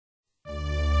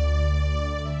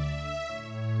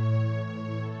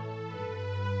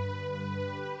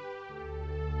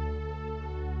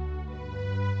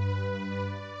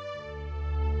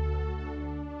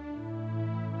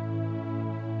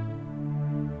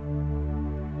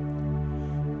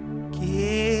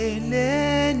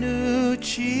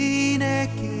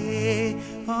Chineke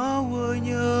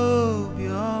onye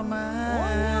obiọma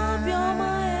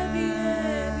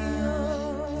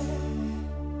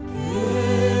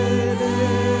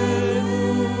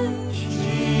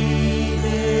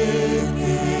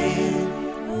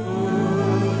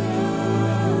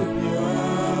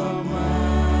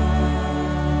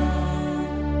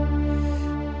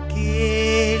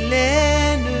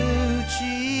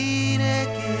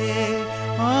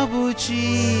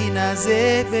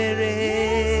Zebere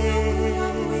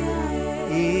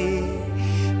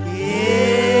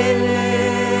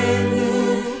Kelenu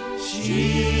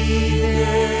Chineke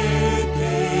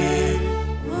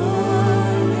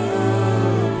onye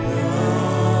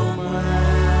obiọma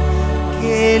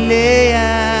kele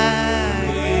ya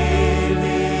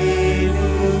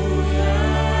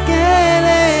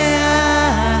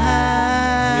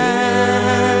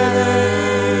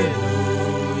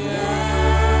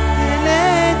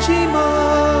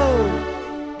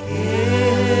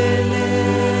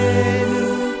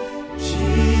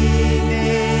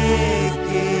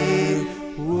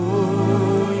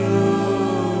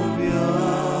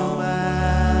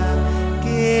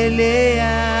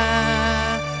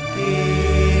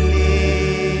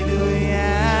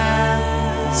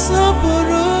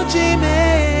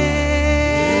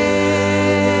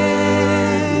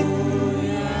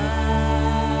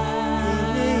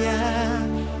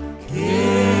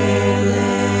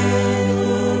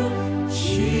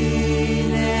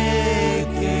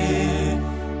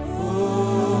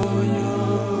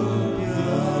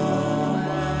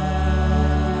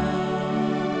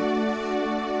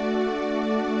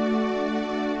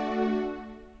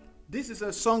This is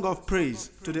a song of praise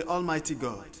to the Almighty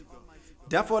God.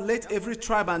 Therefore, let every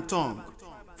tribe and tongue,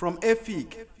 from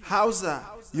Efik, Hausa,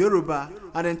 Yoruba,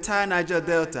 and the entire Niger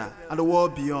Delta, and the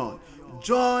world beyond,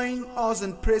 join us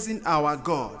in praising our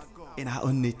God in our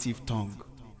own native tongue.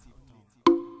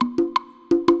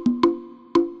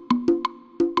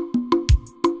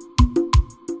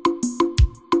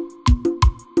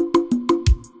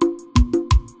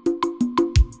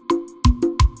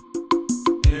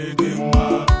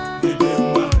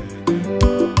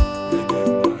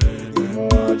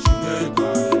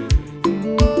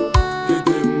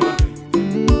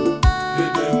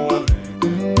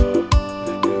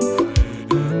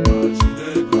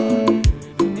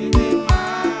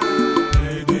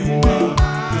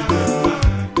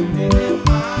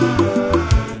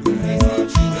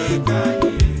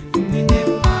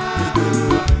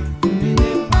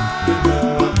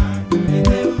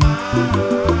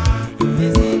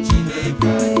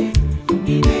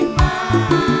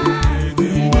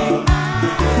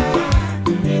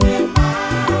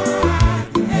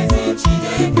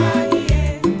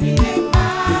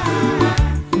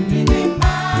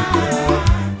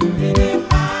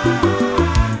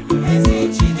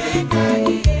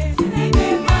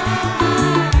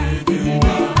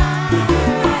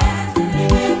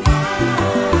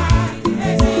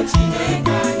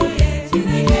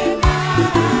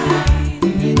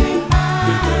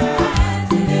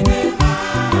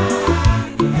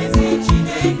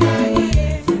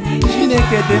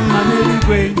 Nekede Emmanuel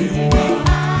Anglican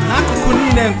n'akụkụ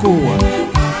niile nke ụwa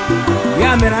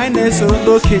ya mere anyị na-esoro ndị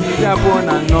okenye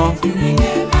 24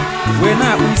 wee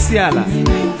na-akpụ isi ala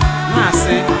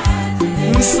na-asị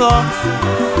nsọ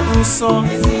nsọ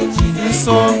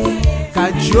nsọ ka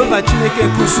Jehova Chineke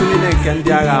nke usu niile nke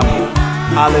ndị agha bụ.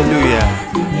 Hallelujah.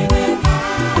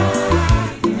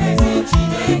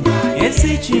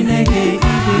 Ezi Chineke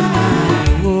ịdị mma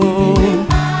iwo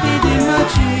ịdị mma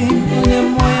chi onye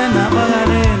mmụọ ya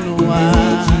na-agbagharị n'ụwa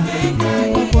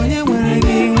onye nwere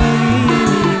gị nwere ihe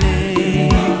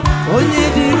niile onye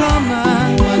dịrị ọma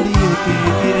ma dị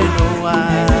okirikiri n'ụwa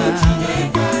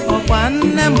ọkwa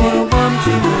nne mụrụ gbọm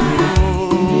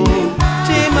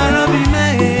chi mara obi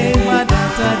meghe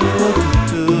gbadata dị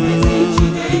otuto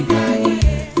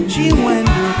chi nwe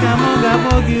ndụ ka mụ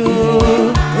ga-akpọ gị o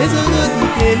ezogo gị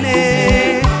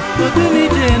kelee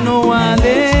odumije n'ụwa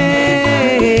lee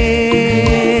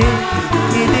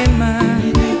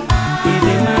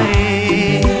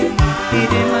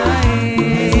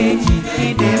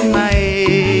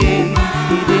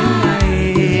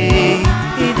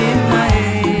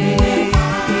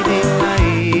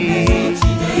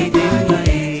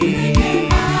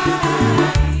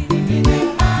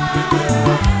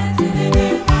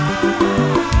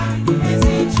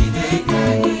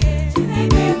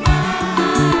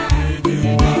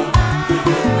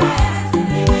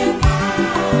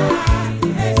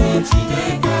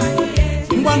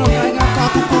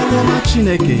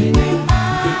Chineke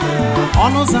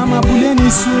ọnụ zama bulie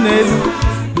n'isi n'elu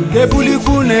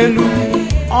ga-ebulikwu n'elu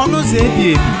ọnụ ụzọ ebi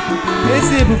ebi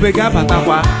eze ebube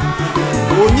ga-abatakwa.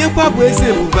 Onye kwa bụ eze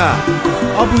ebube a?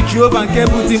 Ọ bụ Jehova nke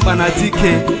bụ dimkpa na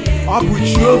dike. Ọ bụ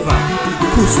Jehova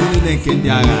kusu niile nke ndị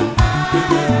agha.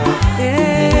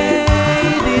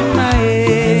 Ịdị mma,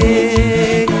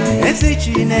 ezi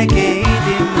Chineke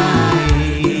ịdị mma,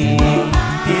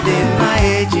 ịdị mma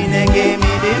Chineke m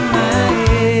ịdị mma,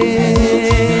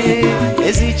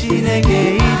 ezi Chineke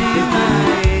ịdị mma,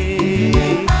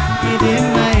 ịdị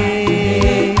mma,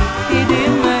 ịdị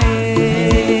mma,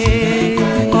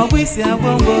 ọ bụ isi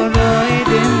agwọ ngwọrọ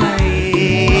ịdị mma,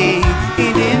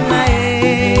 ịdị mma,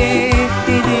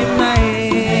 ịdị mma,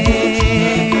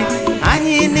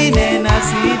 anyị niile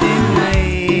na-asị ịdị mma,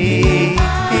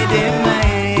 ịdị mma,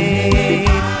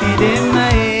 ịdị mma,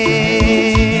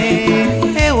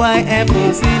 AYF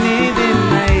si n'ịdị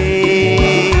mma,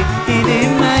 ịdị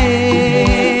mma,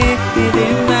 ịdị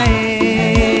mma.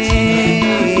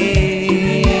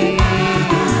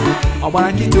 Ọ gbara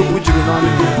nkịtị